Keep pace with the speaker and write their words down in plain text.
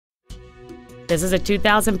This is a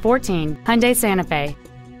 2014 Hyundai Santa Fe.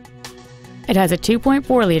 It has a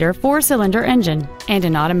 2.4-liter four-cylinder engine and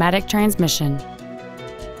an automatic transmission.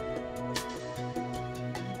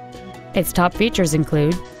 Its top features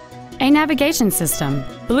include a navigation system,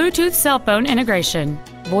 Bluetooth cell phone integration,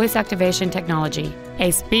 voice activation technology, a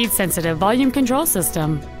speed-sensitive volume control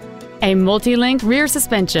system, a multi-link rear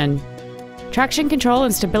suspension, traction control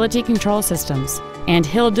and stability control systems, and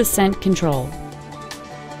hill descent control.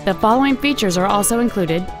 The following features are also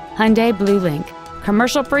included: Hyundai Blue Link,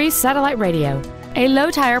 commercial-free satellite radio, a low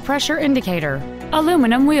tire pressure indicator,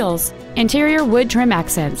 aluminum wheels, interior wood trim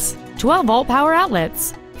accents, 12-volt power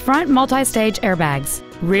outlets, front multi-stage airbags,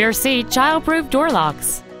 rear seat child-proof door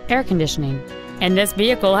locks, air conditioning, and this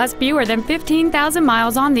vehicle has fewer than 15,000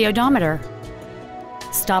 miles on the odometer.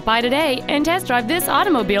 Stop by today and test drive this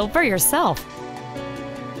automobile for yourself.